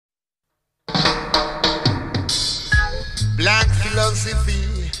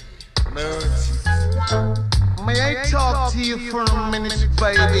philosophy. May I talk to you for a minute,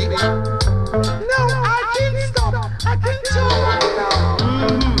 baby? No, I can't stop. I can't talk.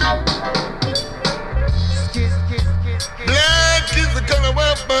 Black is the color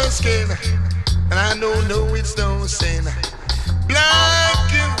of my skin, and I don't know it's no sin.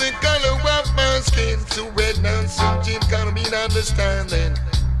 Black is the color of my skin, so red and so gin can't mean understanding.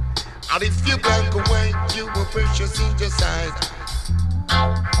 And if you're black or white, you were precious in your sight.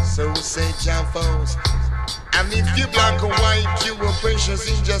 So say Jah foes. And if you're black or white, you were precious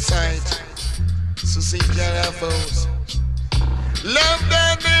in your sight. So say Jah foes. Love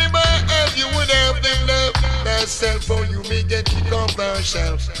thy neighbor as you would have them love thyself, or you may get kicked off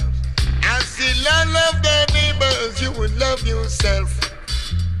thyself. I say, love thy neighbor as you would love yourself,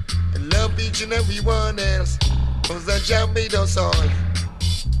 and love each and every one else, cause the Jah made us all.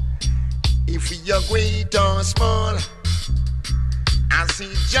 If we are great or small, I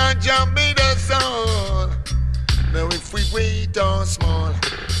see Jah made us all. Now if we great or small,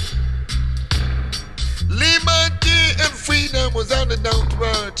 liberty and freedom was on the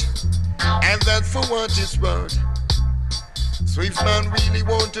downward, and that's for what it's worth. So if man really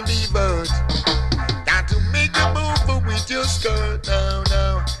want to leave Earth, got to make a move with your skirt.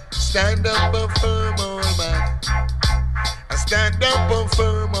 Now, stand up and firm, old man. Stand up and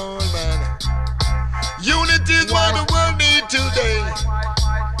firm, old man. Unity is what the world need today,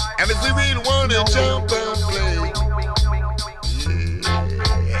 and if we really want to jump and play,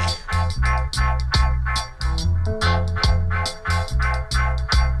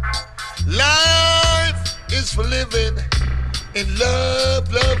 life is for living, and love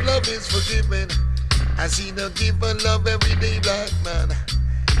is for giving. I see no give and love every day, black man.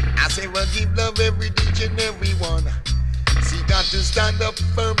 I say well give love every day, each and every one. See, got to stand up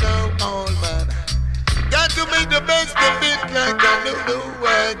firm now, all man. Got to make the best of it like I know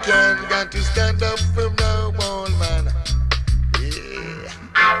I can. Got to stand up firm now, all man. Yeah.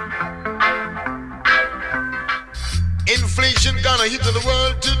 Inflation gonna hit the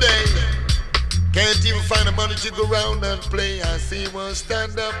world today. Can't even find the money to go round and play. I say, well,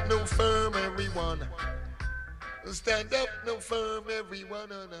 stand up, no firm, everyone. Stand up, no firm,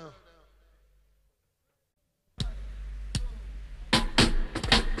 everyone, oh no.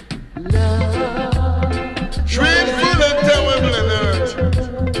 Love. Train full of terrible and hurt.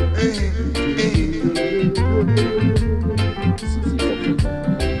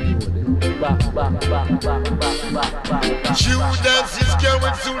 Judas is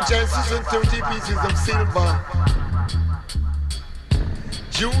carrying two chances and 30 pieces of silver.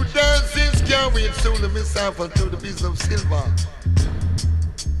 Judas is carrying soul of himself and 30 pieces of silver.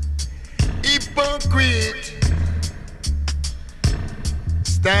 Hypocrite,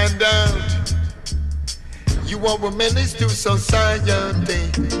 stand out. You are a menace to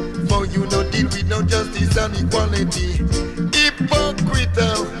society, for you no deal with no justice and equality. Hypocrite,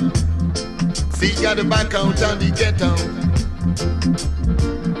 see you got the back out and the ghetto.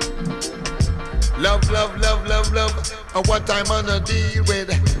 Love, love, love, love, love, and what I'm on a deal with.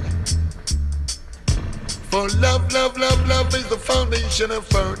 For love, love, love, love is the foundation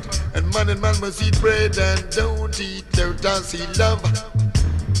of earth, and man must eat bread and don't eat dirt. I see love.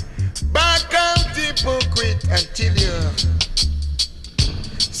 Back out, hypocrite, and tell you.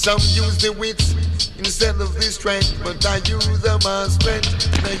 Some use the wits instead of the strength, but I use my strength.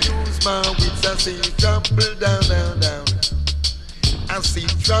 I use my wits. I see trample down, down, down. I see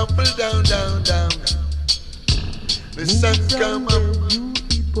trample down, down, down. The sun come up. You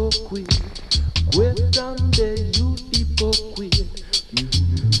hypocrite. Well down there, you hypocrite.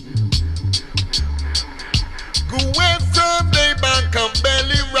 Go away from the back and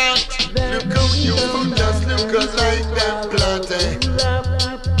belly rock. Look how you just look like that plant. You love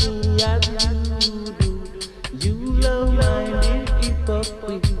with me as you do. You love my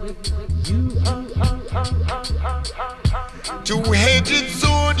hypocrite. You are. Two-headed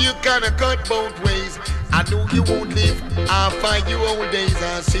sword, you gotta cut both ways. I know you won't live half of your old days.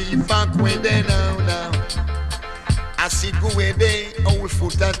 I see back where they now. I see go where they old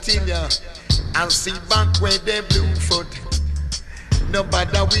foot, I tell ya. I see back where they blue foot.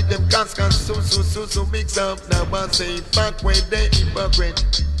 Nobody with them cats can so mix up. Now I say back where they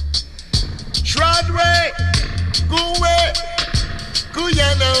hypocrite. Trod way, go away. Go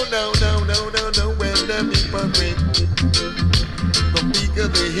ya no, when them hypocrite. The bigger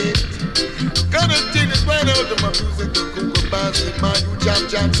they hit. Gonna take it right out of my music. The Google bass in my you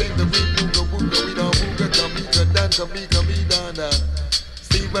jam, sing the beat, booga, we don't booga, come be done.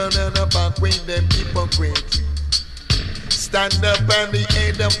 Steven and a back when them hypocrite. stand up and the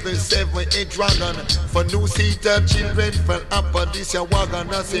head of the 7-8 dragon. For new seater children from upper this your wagon.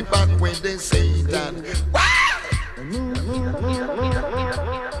 I say back when they say that.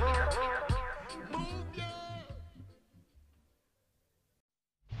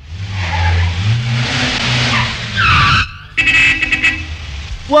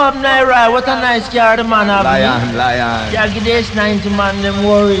 What up, Naira? What a nice car the man have. Lion. Yeah, give this 90 man them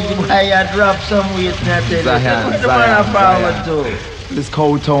worried. Why you drop some weight not tell you. What the man forward to? This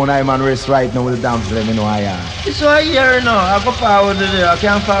cold town I'm on rest right now with the dance, let me know I am. It's what here now. I go forward to there. I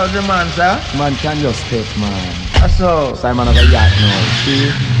can't forward the man, sir. Man can just take, man. That's all. Simon of a yacht now,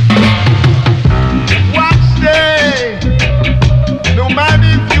 see? Watch this. No matter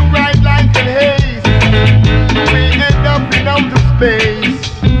if you ride like a haze, we end up in outer space.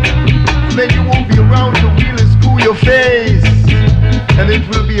 Then you won't be around to wheel and screw your face. And it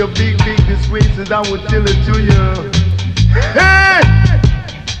will be a big disgrace as I would tell it to you. Hey!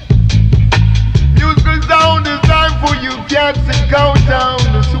 Musical sound is time for you cats and countdown.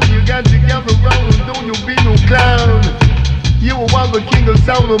 So you got to gather round and don't you be no clown. You will want the king of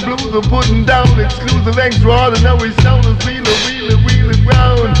sound of blues are putting down exclusive extraordinary sound is really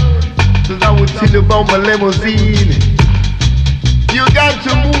ground. Cause I would tell you about my limousine. You got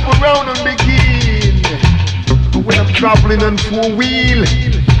to move around and be keen. When I'm traveling on 4-wheel,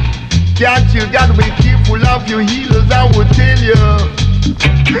 you gotta be careful of your heels, I would tell you.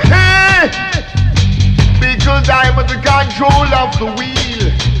 Hey! Because I'm at the control of the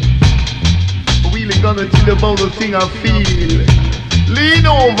wheel. The wheel ain't gonna tell you about the thing I feel. Lean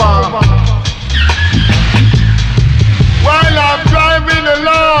over while I'm driving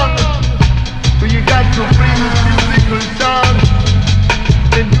along. So you got to bring this musical song.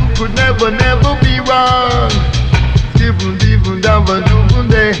 And you could never be wrong. Different, dava, doovum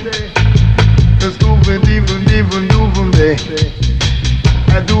day. Let's doovum, doovum day.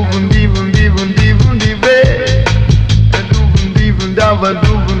 I doovum, day. I doovum, dava,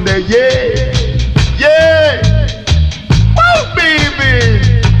 doovum day. Yeah. Woo, baby.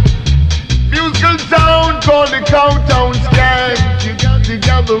 Musical sound called the Town Skank. You got to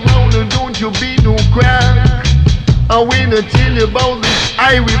gather round and don't you be no crank. I wanna tell you about this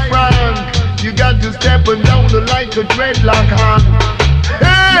Irish Frank. You got to step down like a dreadlock hand.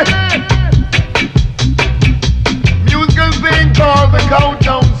 Hey! Musical thing called the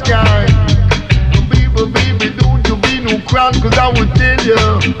Town Skank. Baby, don't you be no crank, cause I will tell you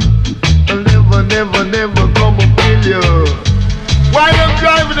I'll never come and kill you. While I'm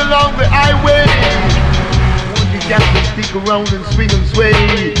driving along the highway, you got to stick around and swing and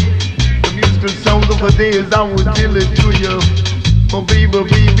sway. The sound of the days I would tell it to you. Oh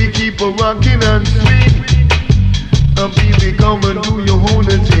baby, keep on rocking and swing. Oh baby, come and do your own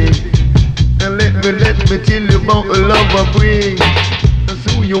thing. And let me tell you about the love I bring.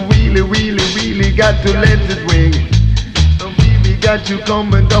 So you really got to let it ring. Oh baby, got you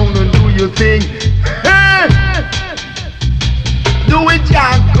coming down and do your thing. Hey! Do it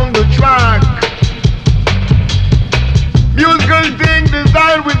jack on the track. Musical thing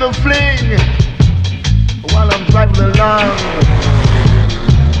designed with a fling. While I'm driving along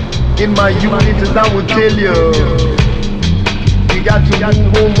in my unit, as I would tell you, you got to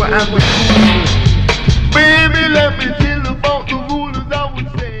move over and be cool. Baby, let me tell you about the rules, as I would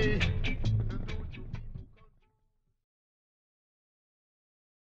say.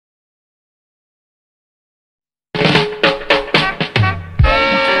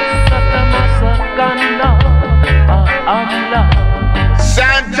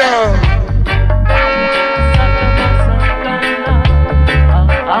 Satta.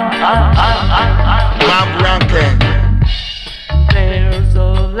 I'm rocking. There's a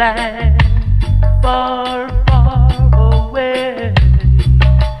land far away.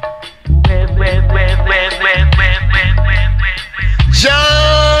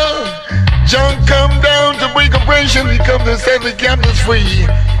 John come down to break oppression. He come to set the captives free.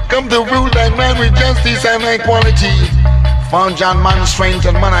 Come to rule like man with justice and equality. Found John man strength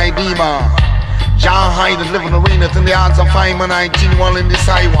and man idema. John hide and live in the arena in the odds of 5 man 19 while in the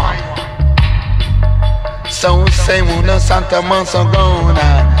sidewalk. So say no Santa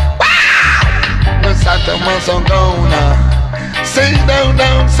Mansagona. No Santa Mansagona. Say down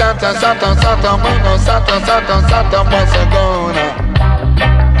Santa Mano Santa Mansagona.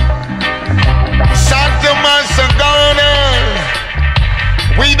 Santa Mansagona.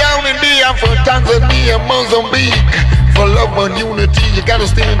 We down in the for Tanzania, Mozambique. For love and unity, you gotta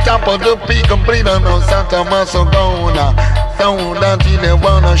stay on top of the peak. Complete on Santa Mansagona. Throw down till they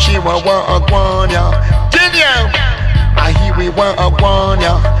wanna, she want a Kenya, I hear we want a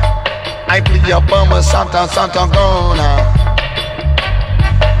I play up on my Santa Gona.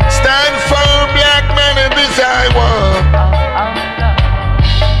 and this I want.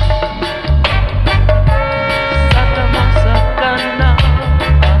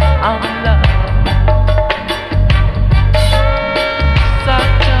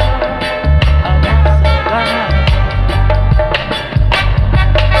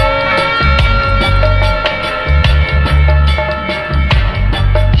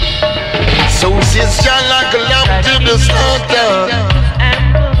 So since John like a lamp to the slaughter,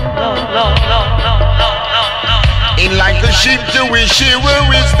 in like a sheep to we share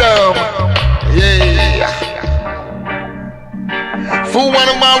wisdom. Yeah. For one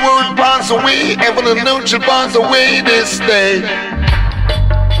of my words pass away, heaven and earth shall pass away this day.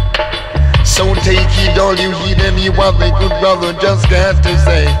 So take heed, all you heed, and you what the good brother just got to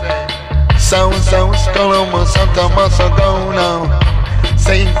say. Sound, Skoloma, Satta must go now.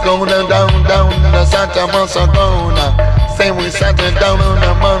 Say go down, the Satta must go now. Say we sat down on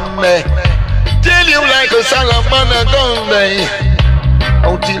a Monday. Tell you like a Solomon a Sunday.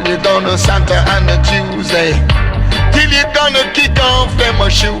 Oh, till you done a Santa and a Tuesday. Till you gonna kick off them a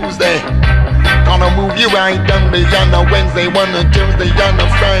Tuesday. Gonna move you right down the on a Wednesday, one a Tuesday, on a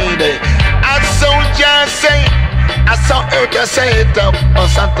Friday. I saw just say, I saw her just say it up. Oh,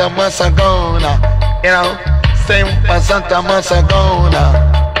 Santa must go now. You know, same as Santa must go now.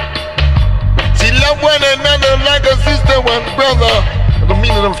 She love one another like a sister, one brother. The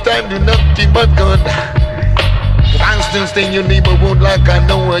meaning of time do nothing but good. I'm still staying your neighborhood like I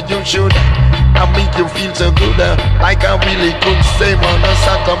know what you should. I make you feel so good, like I really could say on a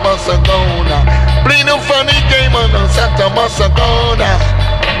Satta must go now. Play no funny game on a Satta must go now.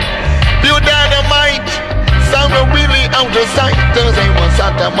 You dynamite, sound really out of sight. Say one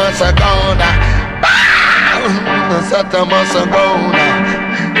Satta must go now. Satta must go now.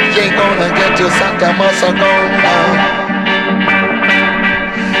 You ain't gonna get your Satta must go now.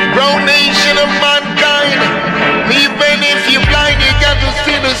 Grown nation of mankind, even if you're blind, you got to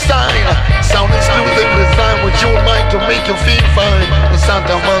see the sign. Sound exclusive design with your mind to make you feel fine. The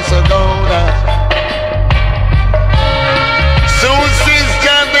Satta must go now. So since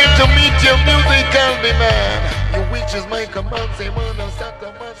gathered to meet your musical demand, your witches may come and say, well, the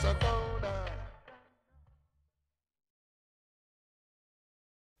Satta must go now.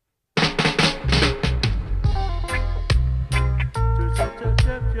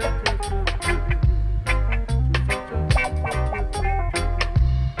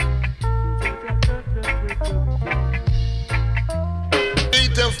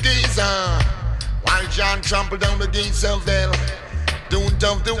 While John trampled down the gates of hell, don't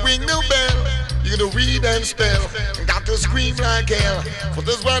have to ring no bell. You gotta read and spell, got to scream like hell. For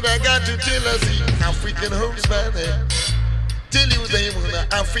this what I got to tell us, African herbs man. Tell you they want the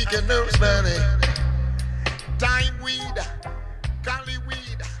African herbs man. Time weed, Cali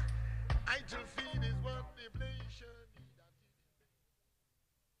weed, I just feed is what the nation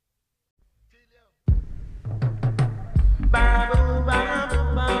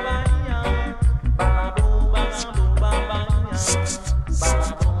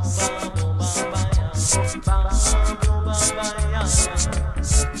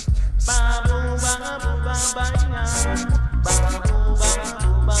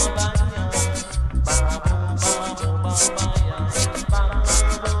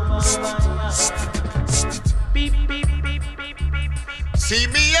See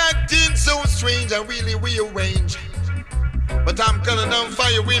me acting so strange, I really rearrange. But I'm calling on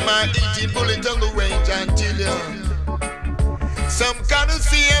fire with my 18 bullet on the range until you. Some kind of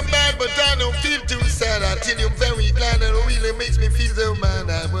say I'm bad, but I don't feel too sad. I tell you I'm very glad, and it really makes me feel so mad.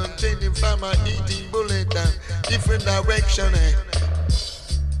 I want changing from my 18 bullet down different direction.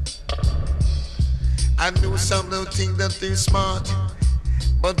 I know some don't think that they're smart,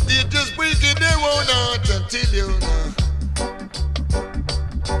 but they're just breaking their own heart until you know.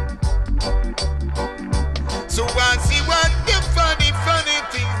 So I see what the funny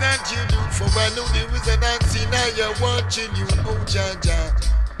things that you do. For I know the reason I see now you're watching you. Oh, Jaja.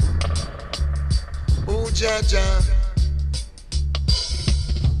 Oh, Jaja.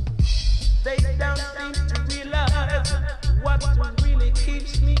 They don't seem to realize what really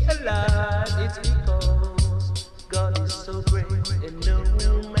keeps me alive. It's because God is so great and no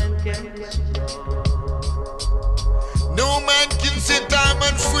man can destroy. No man can say time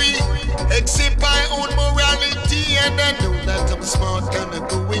and free except my own morality. And I know that I'm smart, gonna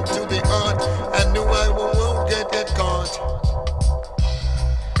go into the heart. I know I won't get caught.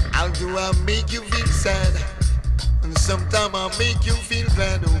 How do I make you feel sad? And sometimes I'll make you feel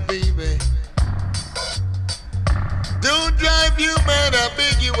bad, oh baby. Don't drive you mad, I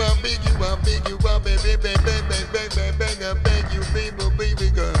beg you, I beg you, I beg you, I beg, beg, beg, beg, beg, beg, beg, I beg you, baby, baby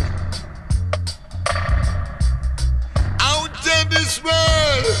girl.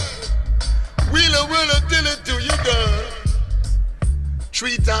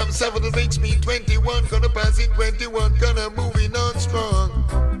 time 7 to makes me 21. Gonna pass in 21, gonna moving on strong.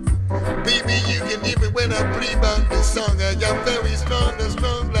 Baby, you can hear me when I play back this song. I am very strong, as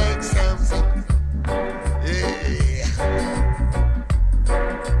strong like Samson. Yeah.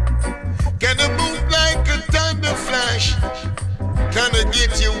 Gonna move like a thunder flash. Gonna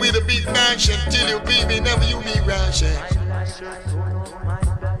get you with a big bash until you baby never you be rash.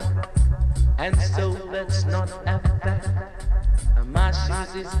 And so let's not affect. My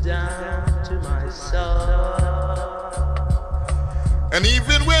shoes is down to my soul. And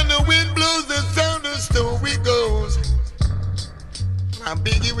even when the wind blows, the sound of story goes. I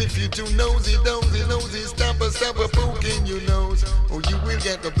beg you if you too nosy, stop a poking your nose, or you will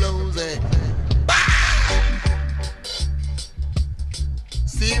get the blows.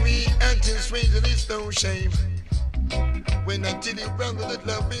 See me acting strange and it's no shame. When I tell you brother that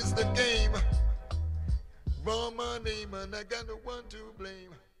love is the game. Wrong my name and I got no one to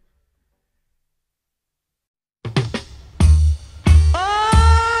blame.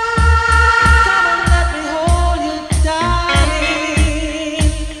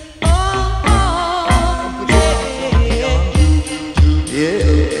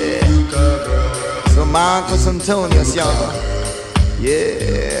 Marcus Antonius, y'all.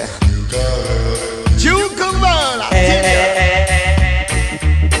 Yeah. Juke world, I tell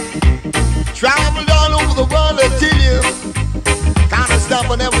you. Traveled all over the world, I tell you. Kinda stop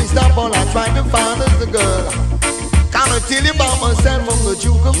on every stop, all I try to find is the girl. Kinda tell you about myself from the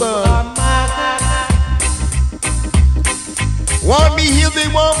Juke world. Want me here, they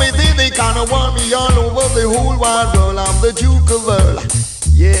want me there, they kinda want me all over the whole wide world. I'm the Juke world.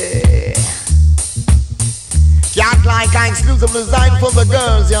 Yeah. Cat like I exclusive design for the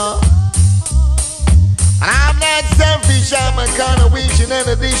girls, y'all. And I'm not selfish, I'm a kind of wishing and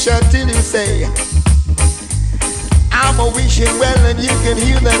a dish until you say I'm a wishing well and you can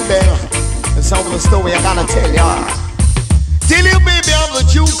hear them bell. It's some of the story I gotta tell y'all. Tell you baby I'm the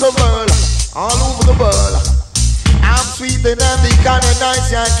Duke of world, all over the world. I'm sweet and dandy, kinda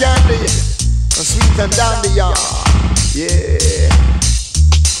nice and candy. I'm sweet and dandy, y'all. Yeah.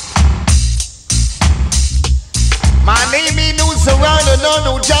 My name ain't no surrender,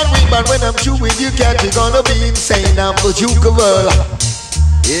 no John Wick, but when I'm through with you, cat, you're gonna be insane. I'm the Duke of world.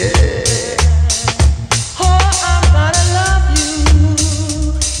 Yeah. Oh, I'm gonna love you.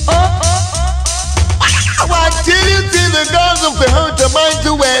 Oh, oh, oh. I tell you, till the girls of the hurt are mine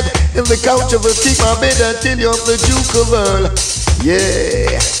to wed. In the couch of a keep my bed until you're the Duke of world.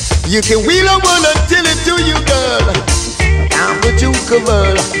 Yeah. You can wheel a world until it to you, girl. I'm the Duke of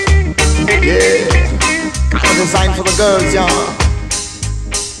world. Yeah. Got a design for the girls, y'all.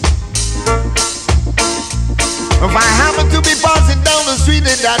 If I happen to be passing down the street,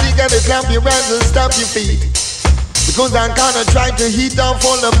 then daddy gotta clap your hands and stamp your feet. Because I'm kinda trying to heat off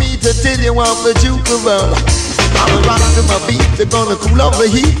all the meat to tell you I'm the Duke of world. I'm run to my beat, they're gonna cool off the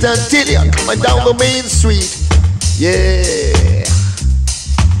heat until you're coming down the main street. Yeah.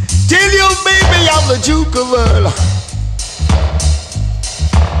 Tell you baby I'm the Duke of world.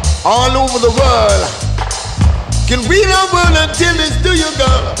 All over the world. Can we the world until it's do you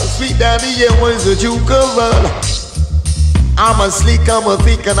girl. Sweet daddy, yeah, where's the Duke of world? I'm a sleek, I'm a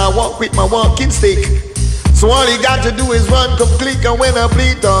thick, and I walk with my walking stick. So all you got to do is run, come click, and when I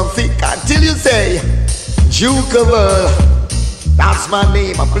bleed on thick, until you say, Duke of world. That's my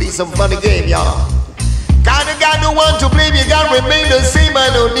name, I play some funny game, y'all. Kinda got no one to blame, you gotta remain the same, I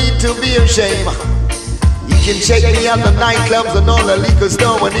don't need to be ashamed. You can check me at the nightclubs and all the liquor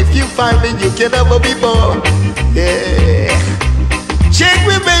store, and if you find me, you can never be bored. Yeah. Check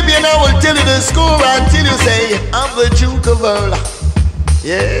me, baby, and I will tell you the score until you say I'm the Duke of world.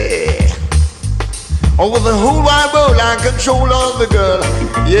 Yeah. Over the whole wide world, I control all the girl.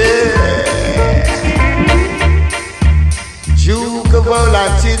 Yeah. Duke of world,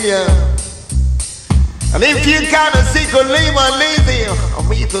 I tell ya. And if you kinda sick or lame or lazy, I'll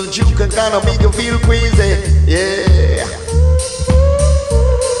meet the Duke and kinda make you feel crazy. Yeah.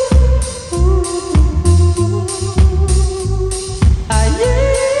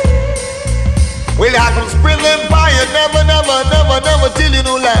 Well, I can spread them fire, never till you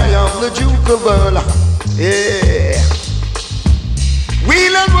no lie. I'm the Duke of world. Yeah.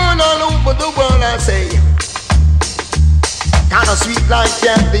 Wheel and whirl all over the world, I say. Kinda sweet like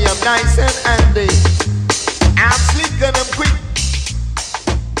candy, I'm nice and handy. I'm slick and I'm quick.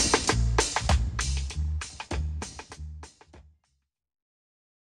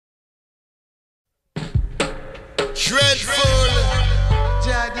 Dreadful.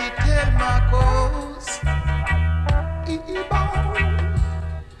 Jadi tell Marcos,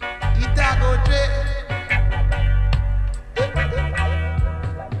 Itago dread.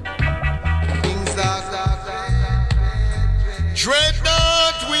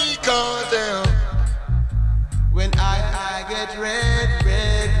 what we call them. When I get red,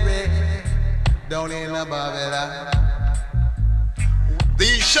 down in the Babylon.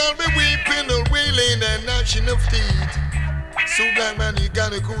 They shall be weeping and wailing and gnashing of teeth. So black man, you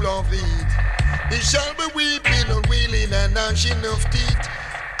gotta cool off the heat. They shall be weeping and wailing and gnashing of teeth.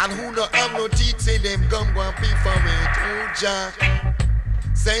 And who no have no teeth, say them come go and pay for it. Oh Jah,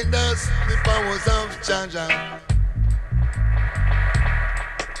 send us the powers of Jah Jah.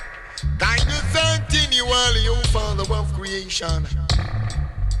 Thine is continually, O Father of creation.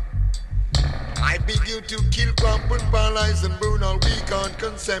 I beg you to kill, crumple, paralyze, and burn all weak on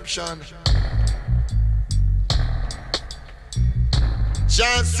conception.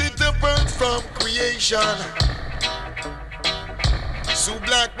 Just sit apart from creation. So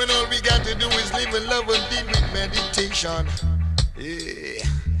black men, all we got to do is live and love and deal with meditation. Yeah.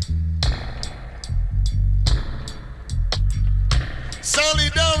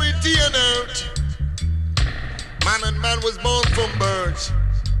 Solidarity on earth. Man and man was born from birds.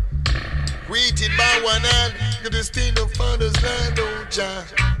 Created by one hand, to the state of father's land, oh Jah.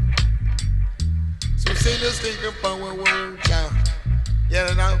 So say the state of power, oh Jah.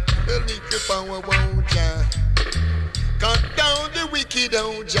 Yeah, now, the leak of power, oh Jah. Cut down the wicked,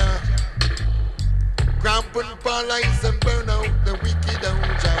 oh Jah. Crumple, paralyze, and burn out the wicked, oh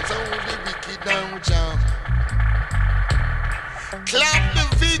Jah. So the wicked, oh Jah. Clap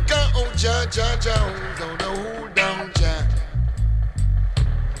the vicar, oh Jah, Jah, Jah, oh, no, hold down, Jah.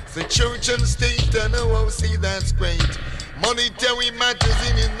 The church and state, I know I'll see that's great. Monetary matters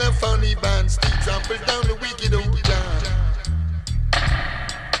in the funny band. States trample down the wicked old Jah.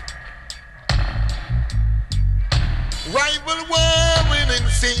 Rival war and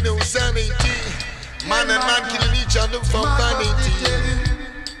insane insanity. Man and man killing each other for vanity.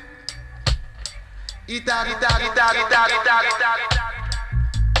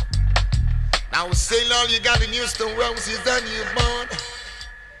 Now say all you got in Houston roses and you born.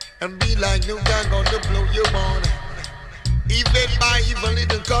 And be like no guy gonna blow your mind. Even by even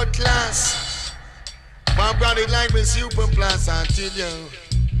little cutlass. My brother like me super plus, I tell you.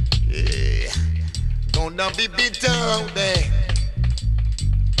 Yeah. Gonna be bitter out there.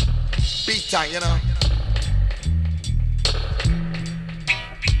 Bitter, you know.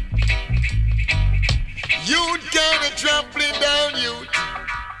 Youth gonna trampling down youth.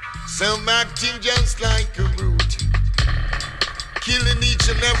 Some acting just like a brute. Killing each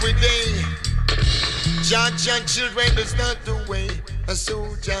and every day. Judge and children, that's not the way. A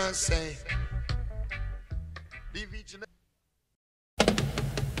soldier say. Leave each and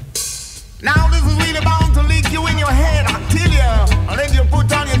Now this is really bound to leak you in your head, I tell you. And then you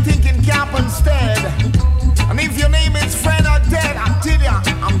put on your thinking cap instead. And if your name is Fred or Dead, I tell you,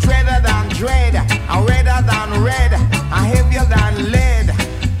 I'm dreader than dread. I'm redder than red. I'm heavier than lead.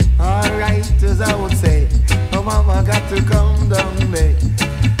 Alright, as I would say. Oh, mama got to come down there.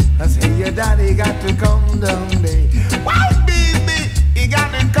 I say your daddy got to come down there. Why, baby, he got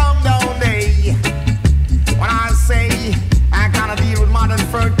to come down there. When I say I gotta deal with modern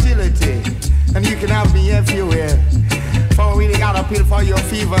fertility, and you can have me everywhere. For really got a pill for your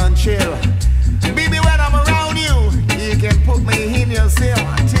fever and chill. Baby, when I'm around you, you can put me in your cell.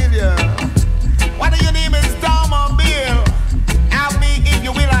 I tell you, whether your name is Tom or Bill, have me if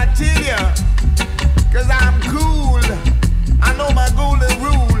you will, I tell you. Cause I'm cool, I know my golden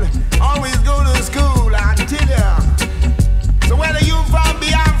rule. Always go to school, I tell ya. So whether you from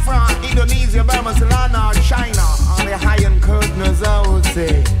Biafra, Indonesia, Burma, Ceylon or China, or the high-end curtainers, I would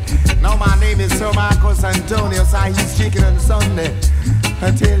say. Now my name is Sir Marcos Antonio, so he's chicken on Sunday.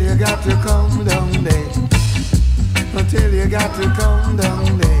 I tell you, got to come down there. I tell you, got to come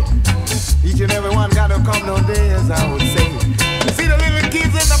down there. Each and every one got to come down there, as I would say. See the little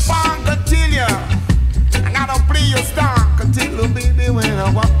kids in the park, I tell ya. I gotta play your star, continue, baby, when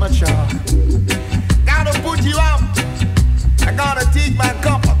I want my child. Gotta put you up. I gotta take my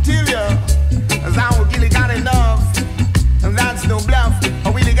cup, I tell you. As I really got enough. And that's no bluff.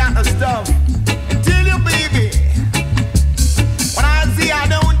 I really got the stuff. I tell you, baby. When I see I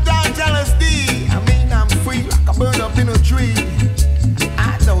don't touch LSD, I mean I'm free like a bird up in a tree.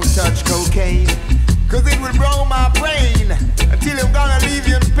 I don't touch cocaine, cause it will blow my brain. Until I'm gonna leave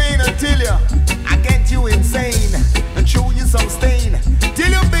you in pain, until you I get you insane and show you some stain. Tell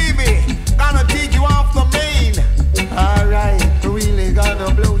you, baby,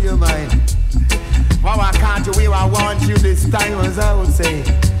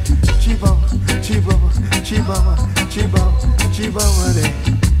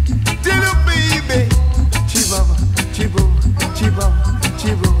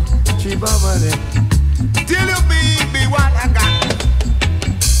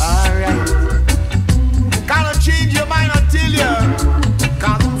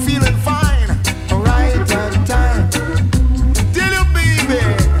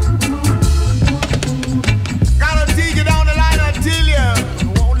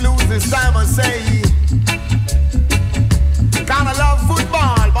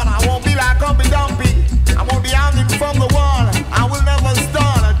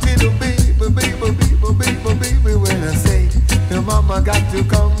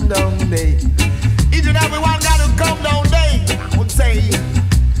 come down day. Each and every one got to come down day. I would say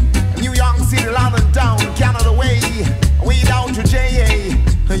New York City, London town, Canada way down to JA.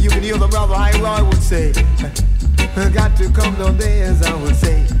 You can hear the brother I would say, got to come down day, as I would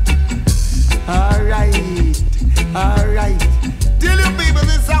say. Alright. Tell you people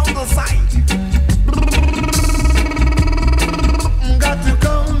this out the sight. Got to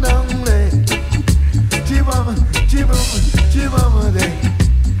come down day. Chibama day.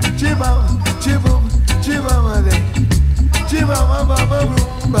 Chibama day. Chibama baba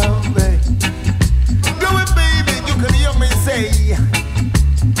boom bam day. Do it, baby, you can hear me say,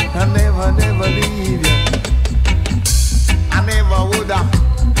 I never leave you. I never woulda.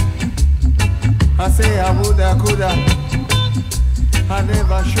 I say I woulda, coulda. I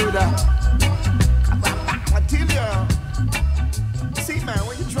never shoulda. I tell you. See, man,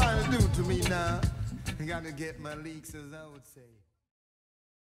 what you trying to do to me now? I gotta get my leaks, as I would say.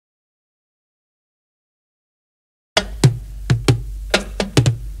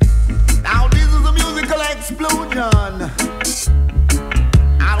 Now this is a musical explosion.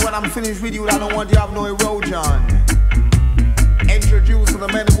 And when I'm finished with you, I don't want you to have no erosion. Introducing the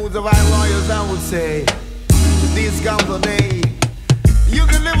many moods of our lawyers, I would say. This comes a day. You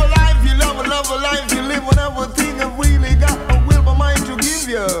can live a life you love a life you live, whatever thing I've really got a will my mind to give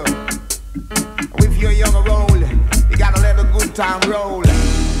you. If you're young or old, you gotta let a good time roll.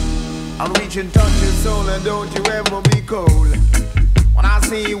 And reach and touch your soul, and don't you ever be cold. When I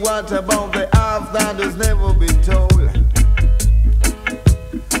see what about the half that has never been told.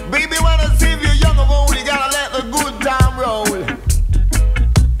 Baby, when I see if you're young or old, you gotta let the good time roll.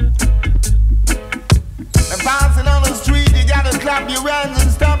 And passing on the street, you gotta clap your hands and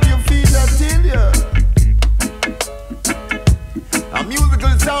stamp your feet, I tell you. A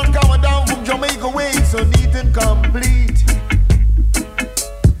musical sound coming down from Jamaica way, so neat and complete.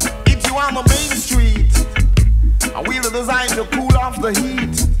 It's you on the main street. A wheel is designed to cool off the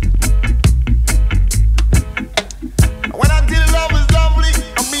heat. When I tell you love is lovely,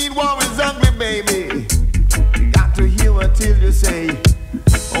 I mean war is ugly, baby. You got to hear what till you say,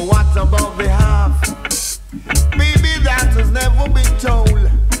 oh, what's above the half? Baby, that has never been told.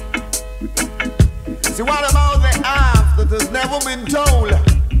 See, what about the half that has never been told? I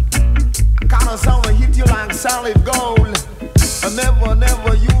kinda sound to hit you like solid gold. And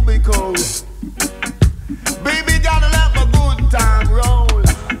never you be cold. Baby, gotta let my good time roll.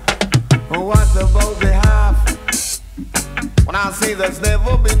 Oh, what about the half? When I say that's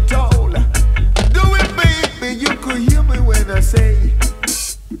never been told. Do it, baby, you could hear me when I say,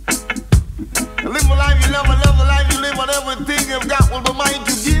 live a life you love a life you live, whatever thing you've got will be mine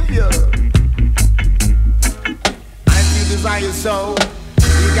to give you. And if you desire so,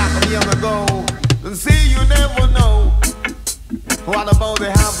 you got to be on the go. And see, you never know. What about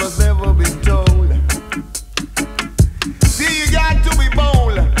the half that's never been told? See, you got to be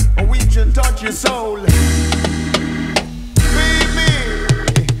bold, or we should touch your soul. Baby,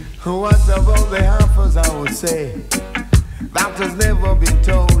 what's about the half, as I would say, that has never been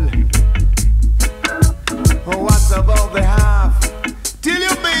told. What's about the half? Tell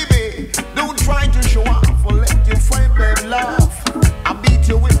you, baby, don't try to show off or let your friend them laugh. I beat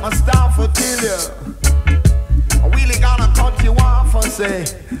you with my staff, I tell you. I really gonna cut you off and say,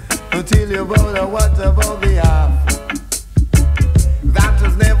 I'll tell you about what about the half that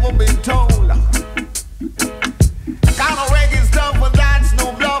has never been told. Kind of reggae stuff, but that's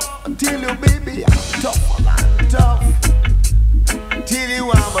no bluff. I tell you, baby, I'm tougher than tough. Tell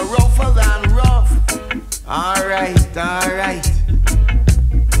you I'm rougher than rough. Alright. Out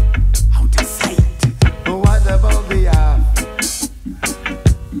of sight. What about the half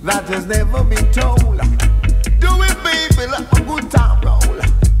that has never been told? Do it, baby, let a good time roll.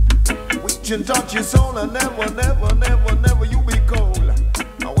 We can touch your soul and never you be cold.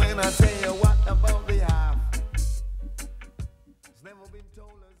 And when I tell you what about the half, it's never been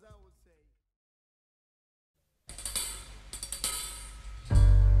told, as I would say.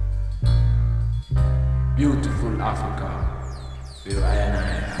 Beautiful Africa, where I and my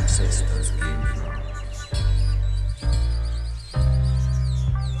ancestors came from.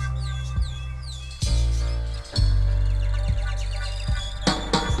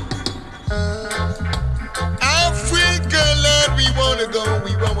 Africa, Lord, we wanna go.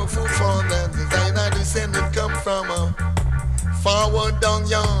 We want for foreign design. Our descendant come from forward down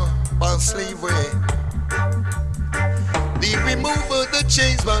yon, on slavery. They remove the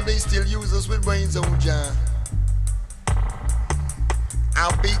chains, but they still use us with brains, oh John. I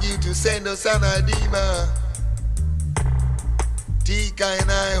beg you to send us an Adima, Tika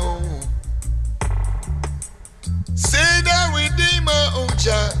and I home. Say the Redeemer, oh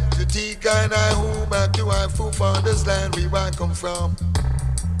Jah, to take and I home back to our forefathers' land where I come from.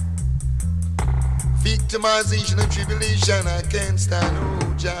 Victimization and tribulation I can't stand,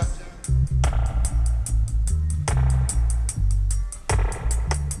 oh Jah.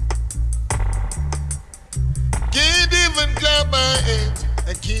 Can't even clap my hands,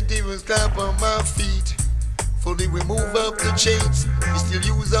 I can't even clap on my feet. Fully we move up the chains, you still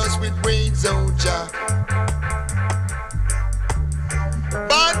use us with brains, oh Jah.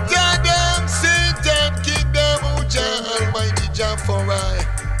 But Adam, Satan, kingdom, oh Jah, Almighty Jah for I.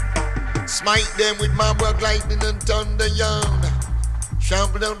 Smite them with my work, lightning and thunder, young.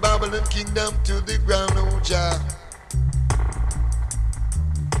 Trample down Babylon kingdom to the ground, oh Jah.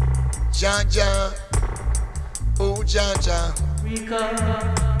 Jah Jah, oh Jah Jah.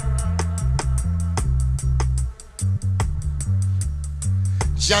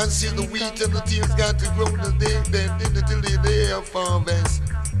 Jah sees the wheat and the tears got to grow the day bend in until the day of harvest.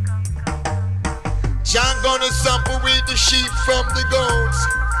 Jah gonna separate the sheep from the goats.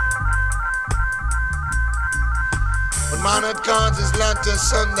 When man had cards his land to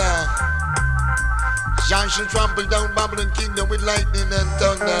sunder, Jah shall trample down Babylon kingdom with lightning and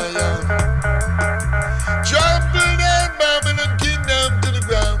thunder, yeah. Trample down Babylon kingdom to the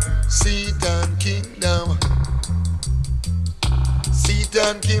ground. Satan kingdom.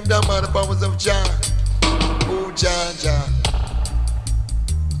 Satan kingdom are the powers of Jah. Oh Jah Jah.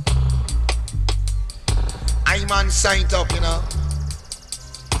 I'm on signed up, you know.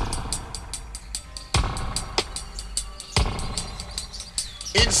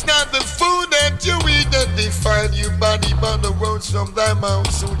 It's not the food that you eat that defile your body, but the words from thy mouth.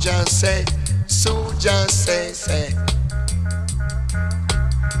 So just say, say.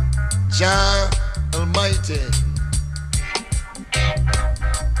 Jah Almighty.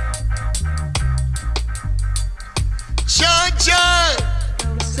 Jah Jah.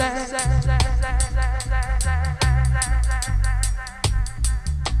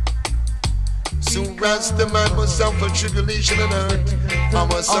 So Rasta man must suffer tribulation and hurt. I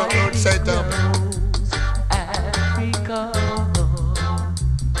must suffer outside them. Africa,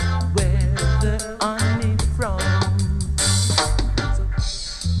 where the honey from?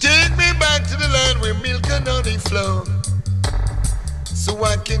 Take me back to the land where milk and honey flow, so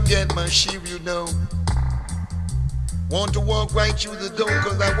I can get my sheep, you know. Want to walk right through the door,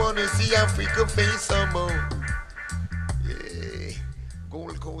 cause I want to see Africa face some more. Yeah,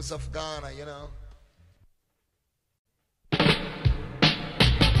 Gold Coast of Ghana, you know.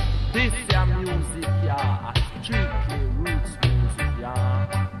 This your music, yeah, strictly roots music,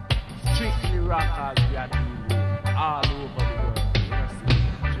 yeah. Strictly rockers, yeah, all over the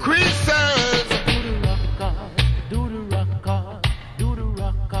world. Christians! Do the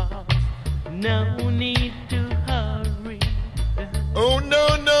rockers, no need to hurry. Oh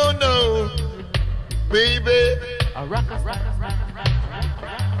no, baby. Rockers.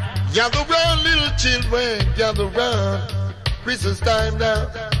 Gather round, little children, gather round. Christmas time now.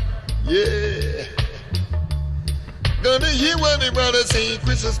 Yeah, gonna hear what the brothers say.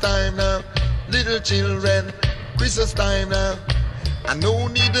 Christmas time now, little children. Christmas time now. I no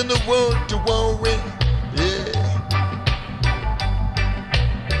need in the world to worry. Yeah,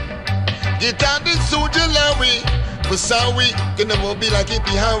 get out the soldier Larry. For sorry, can never be like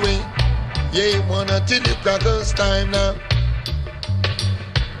Hippie Harry. Yeah, wanna tell you crackers time now.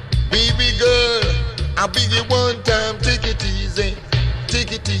 Baby girl, I'll be you one time. Take it easy.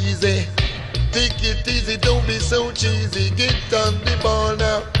 Take it easy, don't be so cheesy. Get on the ball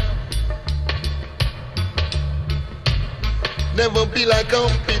now. Never be like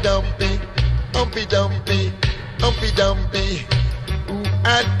Humpy Dumpy. Who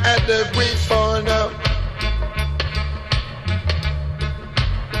had a great fall now.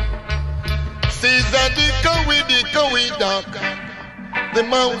 Says that the curry duck. The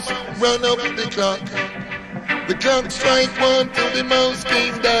mouse run up the clock. The clock strike one till the mouse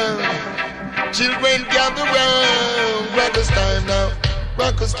came down. Children gather round. Rockers time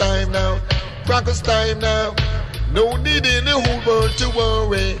now. No need in the whole world to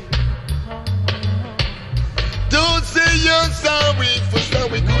worry. Don't say you're sorry, for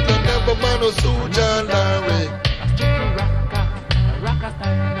sorry could have never man a soldier Larry.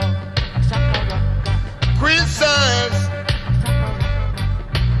 Christmas.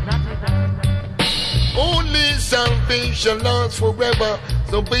 Only salvation lasts forever.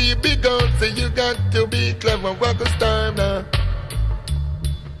 So baby girl, say you got to be clever. Rockers time now.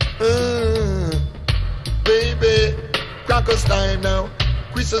 Baby, crackers time now.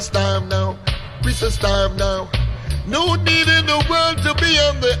 Christmas time now. No need in the world to be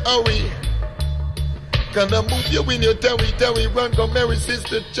on the hurry. Gonna move you in your terry run, go marry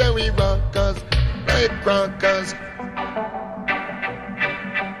sister cherry rockers, night rockers.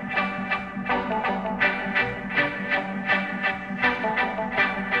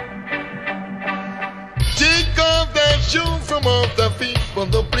 Take off that shoe from off the feet, from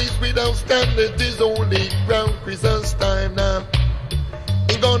the place without standard is only ground. Christmas time now,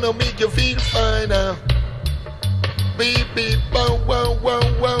 ain't gonna make you feel fine now. Beep beep, wow wow wow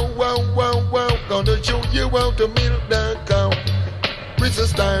wow wow wow wow. Gonna show you how to milk that cow.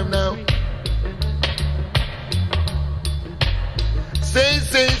 Christmas time now. Say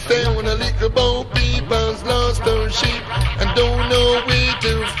when a little boy people's lost her sheep and don't know where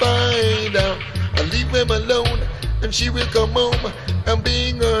to find out. I leave them alone and she will come home and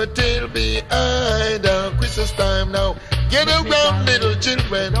bring her tail behind her. Christmas time now. Get around, little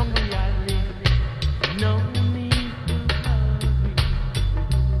children.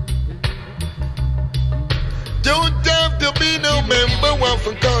 Don't have to be no member one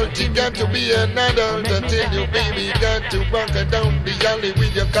for culture. Got to be an adult until your baby got to walk down the alley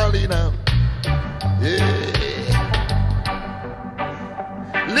with your collie now. Yeah.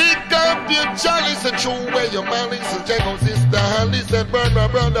 Lick up your chalice and show where your malice. So check on Sister Alice and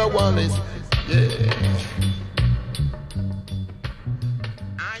brother Wallace. Yeah.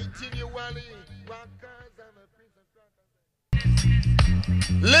 I tell you, Wally, rockers and a prison.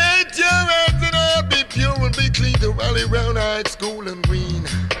 Let your hands and heart be pure and be clean to rally round high school and green.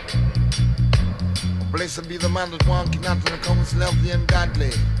 Blessed be the man that walking out in the counsel of the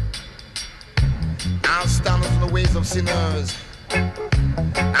ungodly. I'll stand up in the ways of sinners.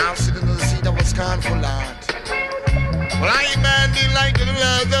 I'll sit in the seat of a scornful lot. Well, I ain't minding like the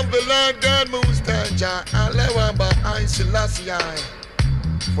laws of the Lord God Most High. I'll let by I Selassie.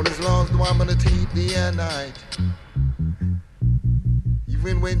 For his laws do I'm gonna take day and night.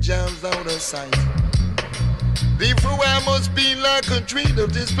 Even when jams out of sight. Therefore I must be like a tree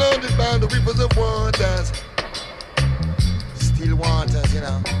that is planted by the rivers of waters. Still waters, you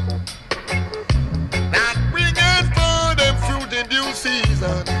know. That bringeth forth them fruit in due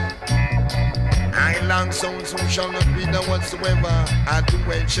season. I long sound so shall not be done whatsoever. I do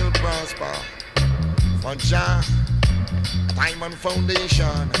and shall prosper. For Jah, time and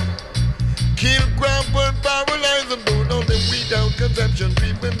foundation. Kill, crumple, paralyze, and burn all them without conception,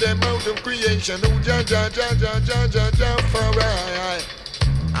 driven them out of creation. Oh, Jah, Jah, Jah, Jah, Jah, Jah, Jah, for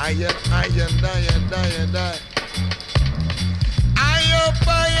I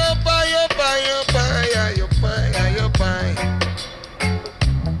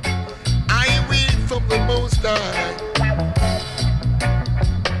read from the Most High.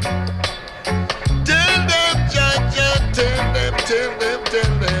 Tell them, Jah, Jah, tell them, tell them,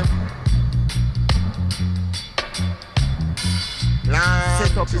 tell them.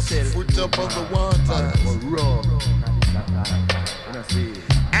 Set up yourself. Foot up on the water.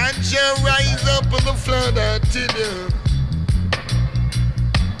 And shall rise up on the flood, I tell you.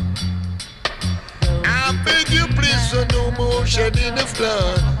 I beg you please for no more shedding the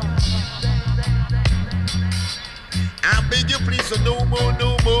flood. I beg you please for no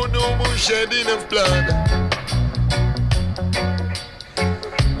more shedding of blood.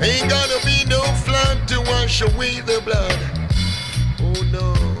 Ain't gonna be no flood to wash away the blood. Oh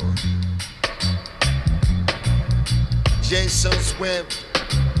no. Jesus wept.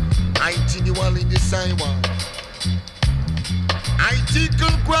 I tell you all in the sidewalk. I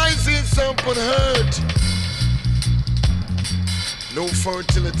tickle crisis upon hurt. No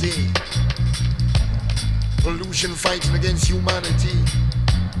fertility. Pollution fighting against humanity.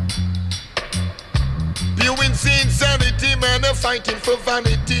 Pure insane sanity, man, are fighting for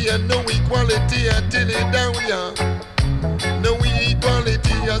vanity and no equality until it down, yeah. No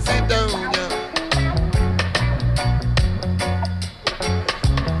equality, I sit down, yeah.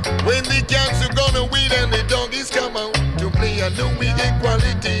 When the cats are gonna win and the doggies come out to play, I know we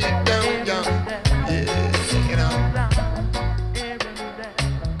equality down, yeah. Yeah, you know.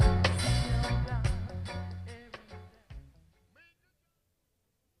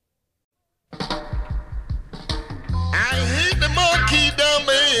 I hate the monkey down,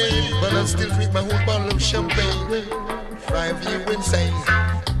 man, but I still drink my whole bottle of champagne. Drive you insane,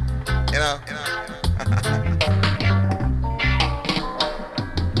 you know.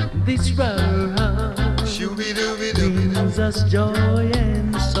 This road brings us joy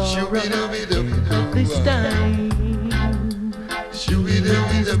and sorrow. This time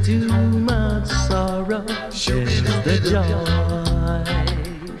brings too much sorrow. There's the joy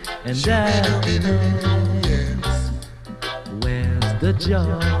and happiness. Where's the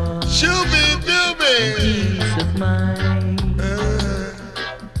joy? Peace of mind.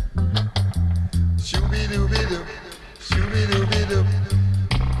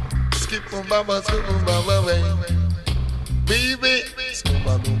 scuba baba, baby,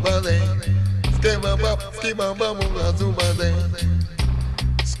 scuba baba, scuba baba, scuba baba,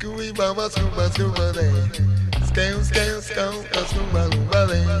 scuba baba, scuba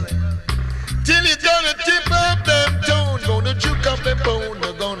baba, till it's gonna tip up them tones, gonna juke up them bone,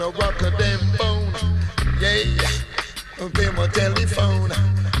 gonna rock them bone, yeah. Pay my telephone.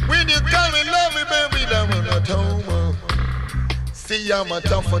 When you call me, love me, baby, down on the home. See, I'm a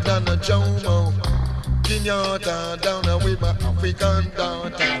tougher than a Jomo. Kenyatta, down there with my African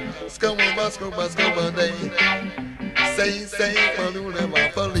daughter. Scuba day. Say, Malula, my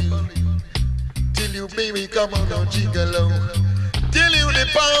police. Till you, baby, come on, don't gigolo. Till you, the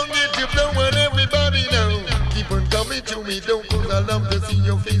pound, get you blow and everybody know. Keep on coming to me, don't cause I love to see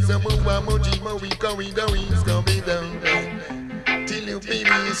your face. I'm we going down, it's gonna be down. Till you baby,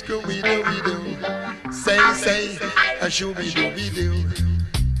 scooby-dooby-doo. Say, a shooby-dooby-doo.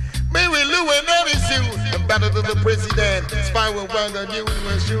 May we loo and every suit. The battle to the president. Spy will run on you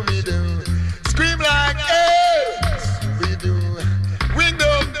and shooby-doo. Scream like, hey, Scooby-doo. Ring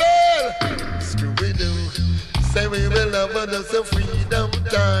the bell, Scooby-doo. Say we will love us a freedom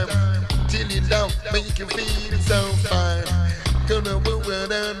time. Till you down, make you feel so fine. Gonna move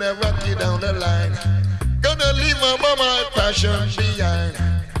it and rock you down the line. Gonna leave my mama passion behind.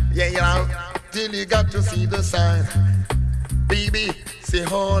 Yeah, till you got to see the sign. Baby, say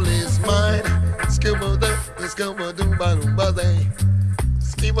all is mine. Scuba doo, scuba doo ba doo ba day.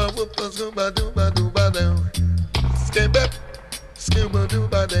 Scuba whoop, scuba doo ba doo ba doo. Scuba doo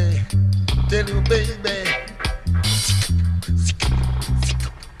ba day. Tell you baby.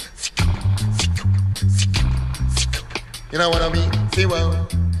 You know what I mean? See well.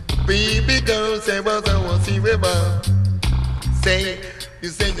 Baby girl, say what I want, see river. Say, you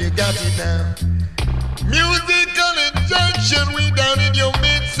say you got it now. Musical injection, we down in your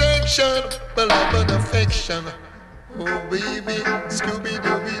midsection. But love and affection. Oh baby,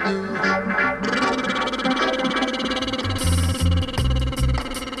 Scooby-Dooby-Doo.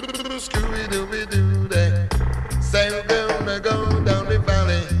 Scooby-Dooby-Doo day. Say we're gonna go down the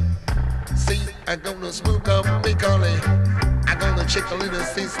valley. See, I'm gonna smoke up me collie. I'm gonna check a little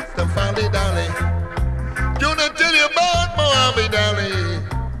sister, Folly Dolly. Gonna tell you about Mohammed Ali.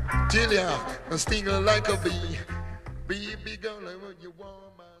 Tell ya, I'm stinging like a bee. Baby girl, when you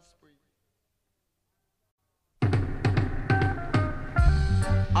want my spree.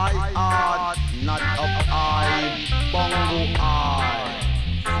 I not up I, bongo I.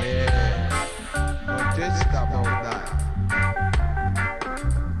 Yeah, but just about that.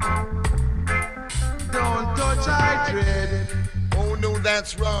 Don't touch I dread. Oh no,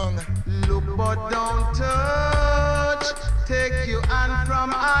 that's wrong. Look but don't touch. Take your hand from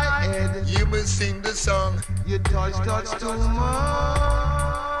my head. You must sing the song. You touch too much.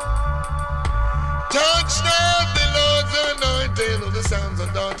 Touch not the Lord's anointed, or the sons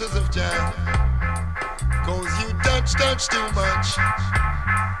and daughters of Jah. Cause you touch too much.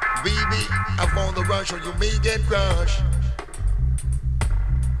 Baby, I'm on the rush or you may get crushed.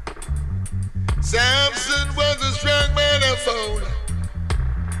 Samson was a strong man of old.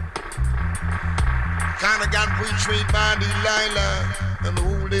 Kinda got betrayed by Delilah and the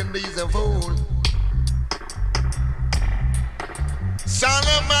olden days of old.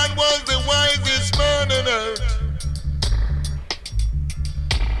 Solomon was the wisest man on earth.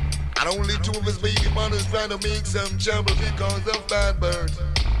 And only two of his baby mothers trying to make some trouble because of bad birth.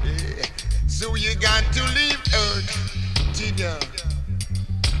 Yeah. So you got to leave earth, Tina.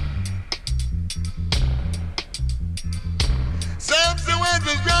 Samson was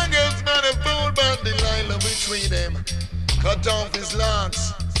the strongest man of old, but Delilah betrayed him, cut off his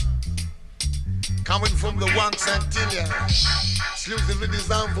locks. Coming from the wax Antilia, exclusively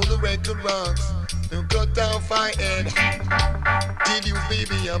designed for the record rocks. To cut off my head. Did you,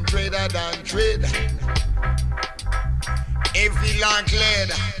 baby? I'm dreader than dread. Every like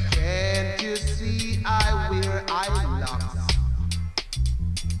lead. Can't you see I wear eyelocks?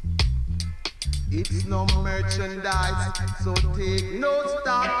 It's no merchandise, so take no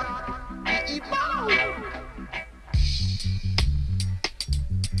stock.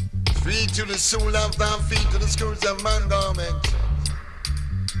 Feet to the soul of thy feet, to the skirts of man garment.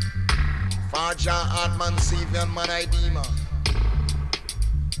 Faja, Atman, Savior, and man Redeemer.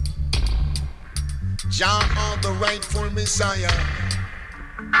 Jah are the rightful Messiah.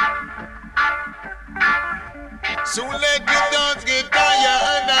 So let your dogs get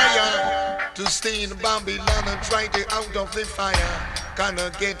higher and higher to stay in Babylon and try to get out of the fire.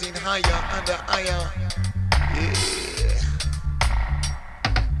 Kinda getting higher and higher. Yeah.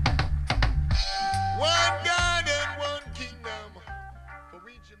 One God and one kingdom for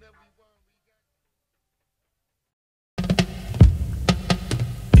each and every one.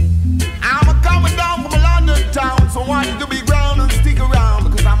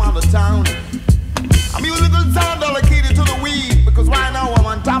 town. A musical sound allocated to the weak, because right now I'm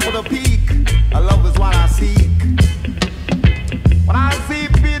on top of the peak. Love is what I seek. When I see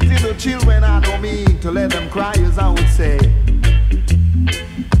pity to children, I don't mean to let them cry, as I would say.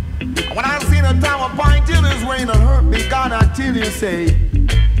 When I see the tower point till this rain and hurt me, God, I tell you, say,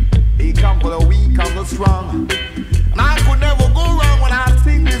 He come for the weak and the strong. And I could never go wrong when I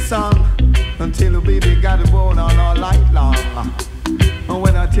sing this song, until the baby got the bone on all night long. And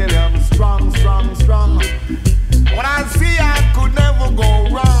when I tell you I'm strong, strong, strong, when I see I could never go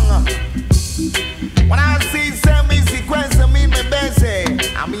wrong. When I see semi-sequence, I mean my best,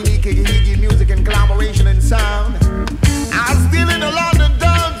 I mean higgy music and collaboration and sound. I'm still in the London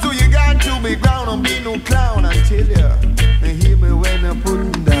town, so you got to be ground and be no clown. I tell you, and hear me when I put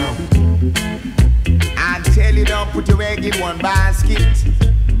them down. I tell you, don't put your egg in one basket.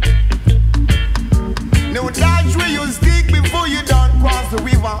 No, that's where you stick before you don't cross the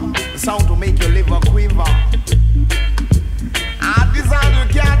river. The sound to make your liver quiver. I design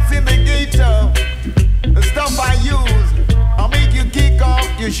the cats in the gator. The stuff I use, I'll make you kick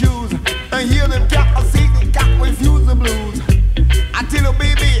off your shoes and hear them cat, I see the cat refuse the blues. I tell you,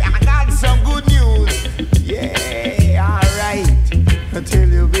 baby, I got some good news. Yeah, alright. I tell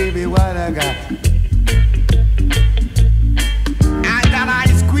you, baby, what I got. I got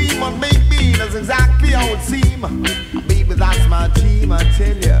ice cream and baked beans, that's exactly how it seems. Baby, that's my team, I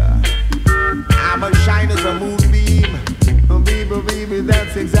tell you. I'm as shine as a moonbeam. Baby, baby,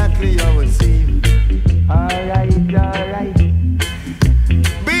 that's exactly how it seems. Alright, alright.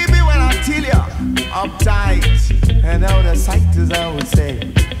 Baby, when I tell you, uptight and out of sight, as I would say.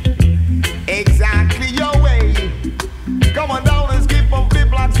 Exactly your way. Come on down and skip on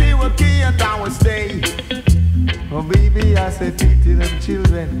flip like zero key and I will stay. Oh, baby, I say pity them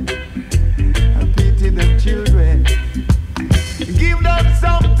children. I pity them children. Give them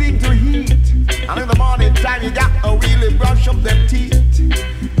something to eat. And in the morning time, you got to really brush up them teeth.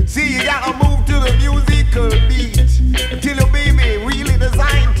 See, you got to move to the musical beat. Till your baby really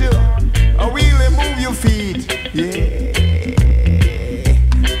designed to really move your feet. Yeah,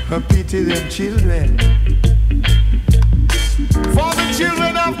 I pity them children. For the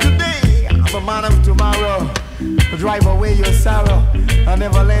children of today, I'm a man of tomorrow. Drive away your sorrow. I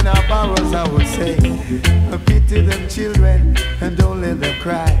never lend our borrows, I would say. I pity them children and don't let them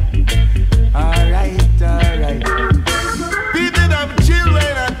cry. Alright, alright. Pity them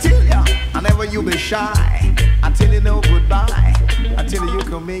children, I tell ya, I never you be shy. I tell you no goodbye. I tell you you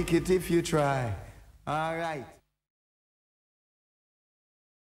can make it if you try. Alright.